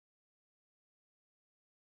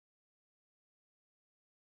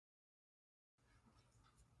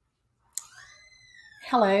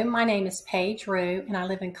Hello, my name is Paige Rew, and I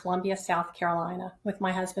live in Columbia, South Carolina, with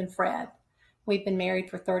my husband Fred. We've been married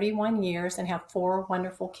for 31 years and have four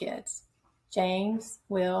wonderful kids: James,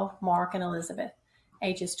 Will, Mark, and Elizabeth,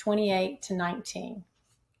 ages 28 to 19.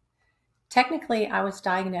 Technically, I was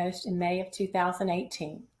diagnosed in May of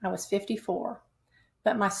 2018. I was 54,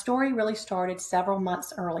 but my story really started several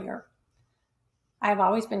months earlier. I have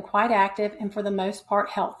always been quite active and for the most part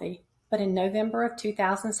healthy, but in November of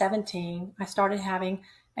 2017, I started having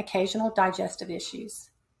occasional digestive issues.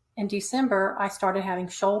 In December, I started having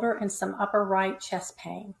shoulder and some upper right chest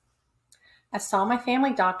pain. I saw my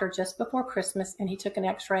family doctor just before Christmas and he took an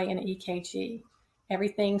x-ray and an EKG.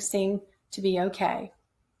 Everything seemed to be okay.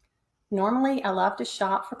 Normally, I love to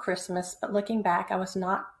shop for Christmas, but looking back, I was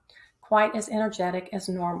not quite as energetic as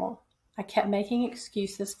normal. I kept making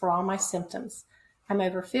excuses for all my symptoms. I'm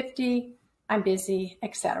over 50, I'm busy,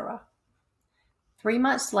 etc. 3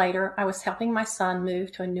 months later, I was helping my son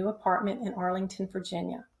move to a new apartment in Arlington,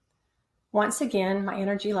 Virginia. Once again, my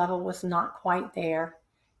energy level was not quite there,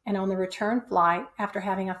 and on the return flight, after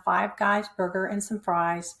having a Five Guys burger and some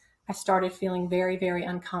fries, I started feeling very, very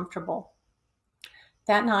uncomfortable.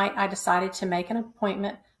 That night, I decided to make an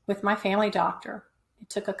appointment with my family doctor. It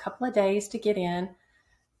took a couple of days to get in,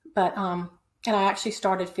 and I actually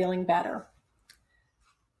started feeling better.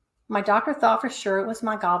 My doctor thought for sure it was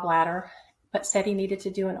my gallbladder, but said he needed to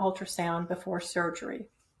do an ultrasound before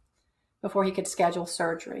he could schedule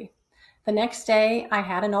surgery. The next day, I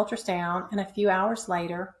had an ultrasound, and a few hours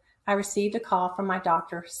later, I received a call from my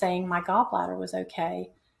doctor saying my gallbladder was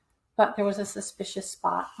okay, but there was a suspicious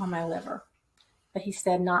spot on my liver. But he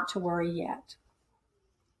said not to worry yet.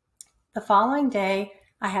 The following day,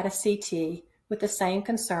 I had a CT with the same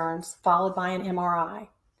concerns, followed by an MRI.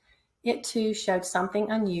 It too showed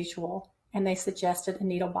something unusual, and they suggested a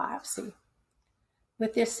needle biopsy.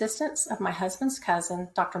 With the assistance of my husband's cousin,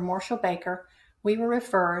 Dr. Marshall Baker, we were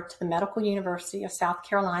referred to the Medical University of South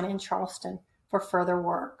Carolina in Charleston for further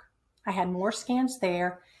work. I had more scans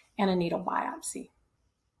there and a needle biopsy.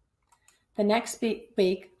 The next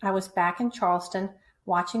week, I was back in Charleston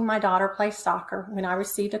watching my daughter play soccer when I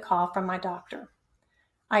received a call from my doctor.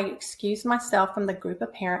 I excused myself from the group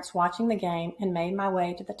of parents watching the game and made my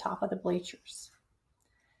way to the top of the bleachers.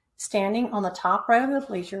 Standing on the top row of the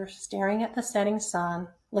bleachers, staring at the setting sun,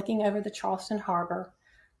 looking over the Charleston harbor,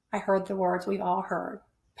 I heard the words we've all heard.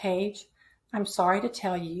 "Paige, I'm sorry to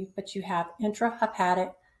tell you, but you have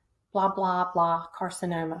intrahepatic blah, blah, blah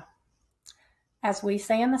carcinoma." As we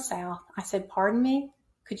say in the South, I said, "Pardon me?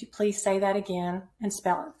 Could you please say that again and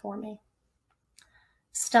spell it for me?"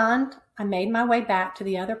 Stunned, I made my way back to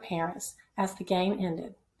the other parents as the game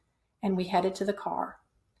ended, and we headed to the car.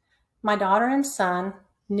 My daughter and son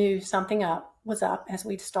knew something was up as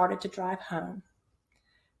we started to drive home.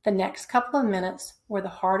 The next couple of minutes were the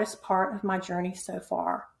hardest part of my journey so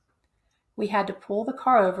far. We had to pull the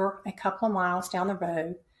car over a couple of miles down the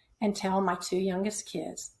road and tell my two youngest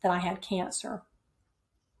kids that I had cancer.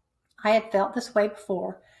 I had felt this way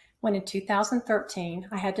before when in 2013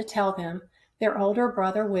 I had to tell them their older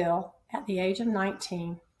brother Will, at the age of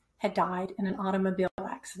 19, had died in an automobile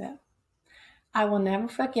accident. I will never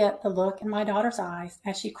forget the look in my daughter's eyes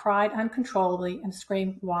as she cried uncontrollably and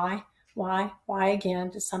screamed, why again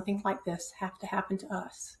did something like this have to happen to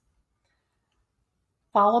us?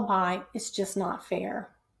 Followed by, "It's just not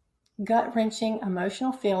fair." Gut-wrenching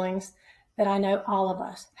emotional feelings that I know all of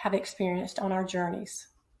us have experienced on our journeys.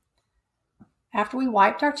 After we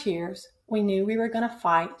wiped our tears, we knew we were going to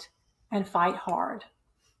fight and fight hard.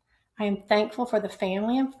 I am thankful for the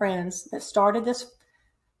family and friends that started this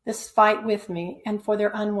fight with me and for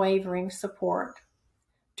their unwavering support.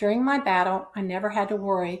 During my battle, I never had to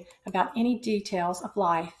worry about any details of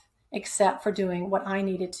life except for doing what I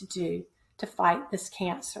needed to do to fight this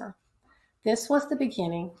cancer. This was the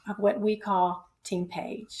beginning of what we call Team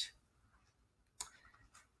Paige.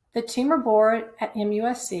 The tumor board at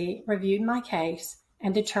MUSC reviewed my case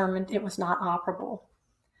and determined it was not operable.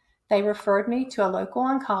 They referred me to a local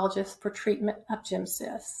oncologist for treatment of gem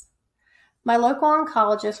cysts. My local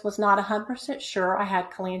oncologist was not 100% sure I had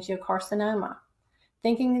cholangiocarcinoma,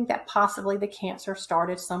 thinking that possibly the cancer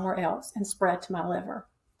started somewhere else and spread to my liver.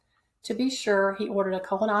 To be sure, he ordered a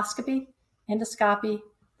colonoscopy, endoscopy,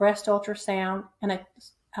 breast ultrasound, and a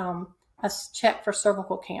check for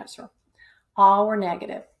cervical cancer. All were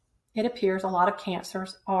negative. It appears a lot of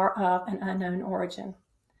cancers are of an unknown origin.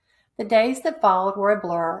 The days that followed were a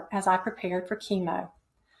blur as I prepared for chemo.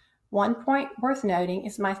 One point worth noting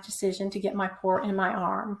is my decision to get my port in my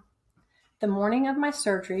arm. The morning of my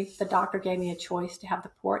surgery, the doctor gave me a choice to have the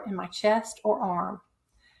port in my chest or arm.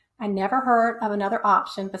 I never heard of another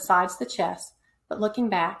option besides the chest, but looking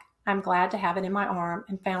back, I'm glad to have it in my arm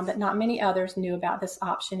and found that not many others knew about this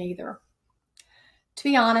option either. To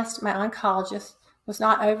be honest, my oncologist was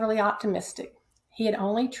not overly optimistic. He had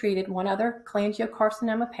only treated one other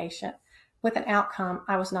cholangiocarcinoma patient with an outcome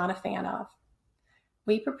I was not a fan of.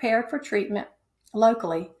 We prepared for treatment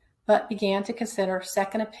locally, but began to consider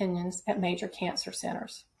second opinions at major cancer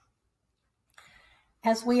centers.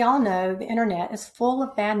 As we all know, the internet is full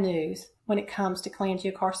of bad news when it comes to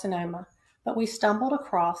cholangiocarcinoma, but we stumbled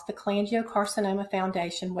across the Cholangiocarcinoma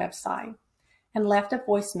Foundation website and left a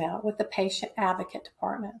voicemail with the patient advocate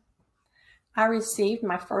department. I received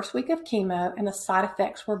my first week of chemo and the side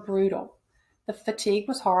effects were brutal. The fatigue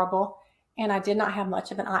was horrible and I did not have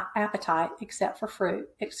much of an appetite except for fruit,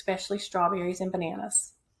 especially strawberries and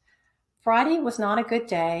bananas. Friday was not a good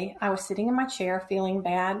day. I was sitting in my chair feeling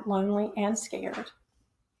bad, lonely, and scared.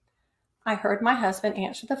 I heard my husband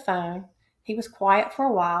answer the phone. He was quiet for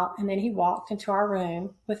a while, and then he walked into our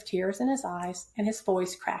room with tears in his eyes and his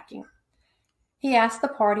voice cracking. He asked the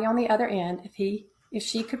party on the other end if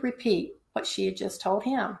she could repeat what she had just told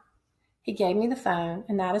him. He gave me the phone,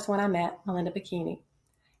 and that is when I met Melinda Bikini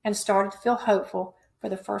and started to feel hopeful for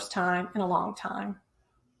the first time in a long time.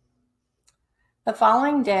 The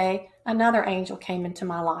following day, another angel came into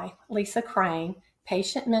my life, Lisa Crane,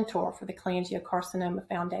 patient mentor for the Cholangiocarcinoma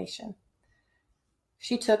Foundation.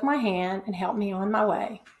 She took my hand and helped me on my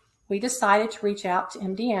way. We decided to reach out to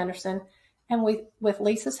MD Anderson, and with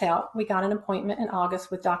Lisa's help, we got an appointment in August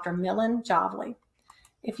with Dr. Milan Javli.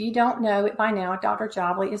 If you don't know it by now, Dr.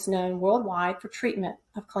 Javli is known worldwide for treatment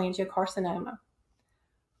of cholangiocarcinoma.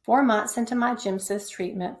 4 months into my GemCis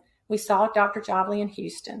treatment, we saw Dr. Javli in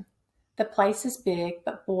Houston. The place is big,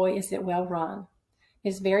 but boy, is it well run. It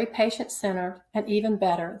is very patient-centered and even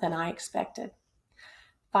better than I expected.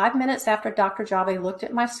 5 minutes after Dr. Javli looked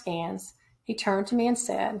at my scans, he turned to me and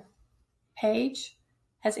said, "Paige,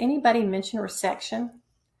 has anybody mentioned resection?"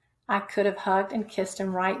 I could have hugged and kissed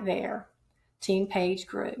him right there. Team Paige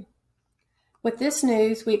grew. With this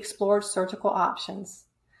news, we explored surgical options.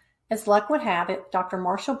 As luck would have it, Dr.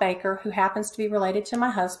 Marshall Baker, who happens to be related to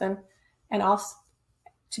my husband, also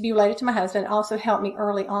helped me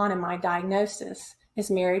early on in my diagnosis, is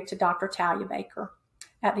married to Dr. Talia Baker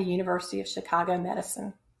at the University of Chicago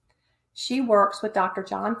Medicine. She works with Dr.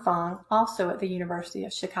 John Fung, also at the University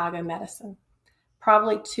of Chicago Medicine,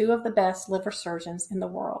 probably two of the best liver surgeons in the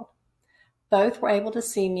world. Both were able to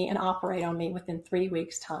see me and operate on me within 3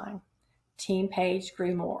 weeks' time. Team Paige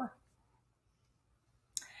grew more.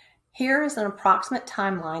 Here is an approximate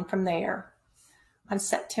timeline from there. On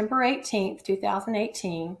September 18,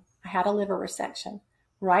 2018, I had a liver resection,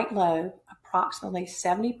 right lobe, approximately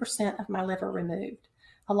 70% of my liver removed,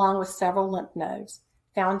 along with several lymph nodes.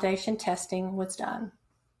 Foundation testing was done.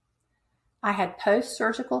 I had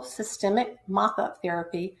post-surgical systemic mop-up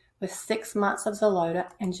therapy with 6 months of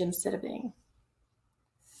Xeloda and gemcitabine.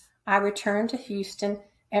 I returned to Houston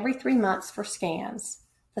every 3 months for scans.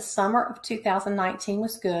 The summer of 2019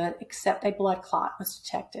 was good, except a blood clot was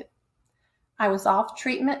detected. I was off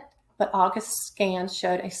treatment, but August scans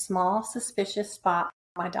showed a small suspicious spot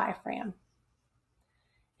on my diaphragm.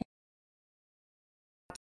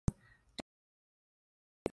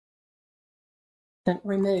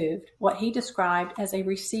 Removed what he described as a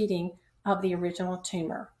reseeding of the original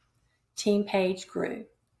tumor. Team Paige grew.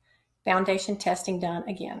 Foundation testing done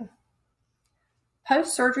again.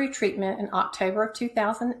 Post-surgery treatment in October of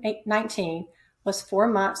 2019 was 4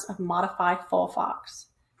 months of modified Folfox.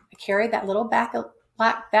 I carried that little black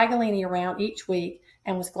Bagolini around each week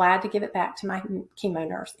and was glad to give it back to my chemo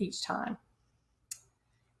nurse each time.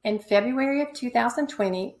 In February of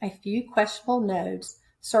 2020, a few questionable nodes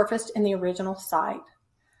surfaced in the original site.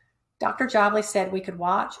 Dr. Javli said we could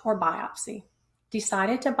watch or biopsy.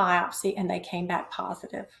 Decided to biopsy and they came back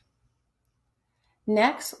positive.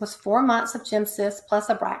 Next was 4 months of GemCis plus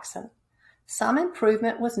Abraxane. Some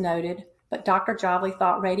improvement was noted, but Dr. Javli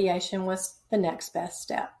thought radiation was the next best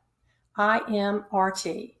step.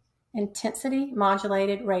 IMRT, intensity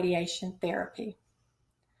modulated radiation therapy.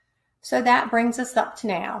 So that brings us up to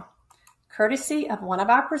now. Courtesy of one of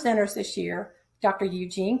our presenters this year, Dr.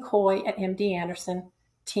 Eugene Coy at MD Anderson,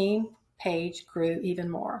 Team Paige grew even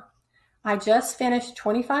more. I just finished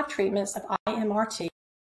 25 treatments of IMRT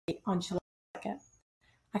on July 2nd.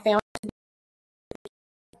 I found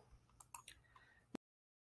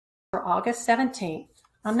for August 17th.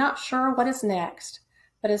 I'm not sure what is next,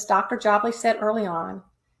 but as Dr. Javli said early on,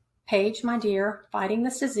 Paige, my dear, fighting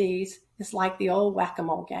this disease is like the old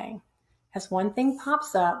whack-a-mole game. As one thing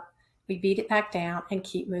pops up, we beat it back down and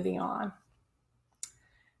keep moving on.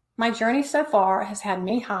 My journey so far has had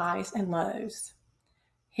many highs and lows.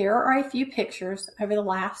 Here are a few pictures over the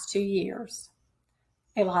last 2 years.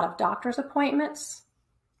 A lot of doctor's appointments,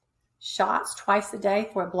 shots twice a day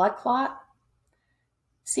for a blood clot,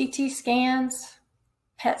 CT scans,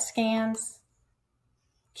 PET scans,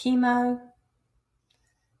 chemo,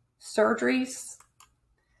 surgeries,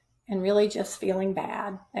 and really just feeling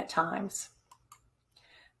bad at times.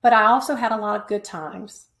 But I also had a lot of good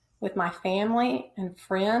times with my family and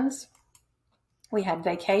friends. We had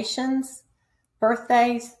vacations,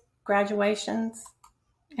 birthdays, graduations,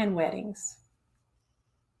 and weddings.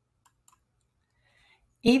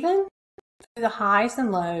 Even through the highs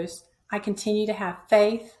and lows, I continue to have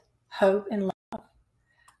faith, hope, and love.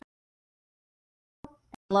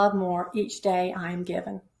 Love more each day I am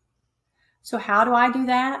given. So how do I do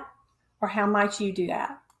that? Or how might you do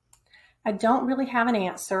that? I don't really have an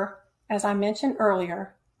answer. As I mentioned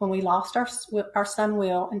earlier, when we lost our son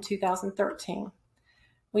Will in 2013,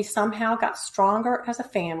 we somehow got stronger as a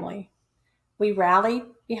family. We rallied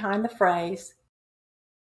behind the phrase.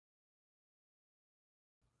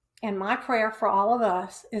 And my prayer for all of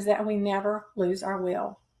us is that we never lose our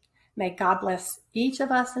will. May God bless each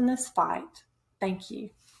of us in this fight. Thank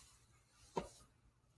you.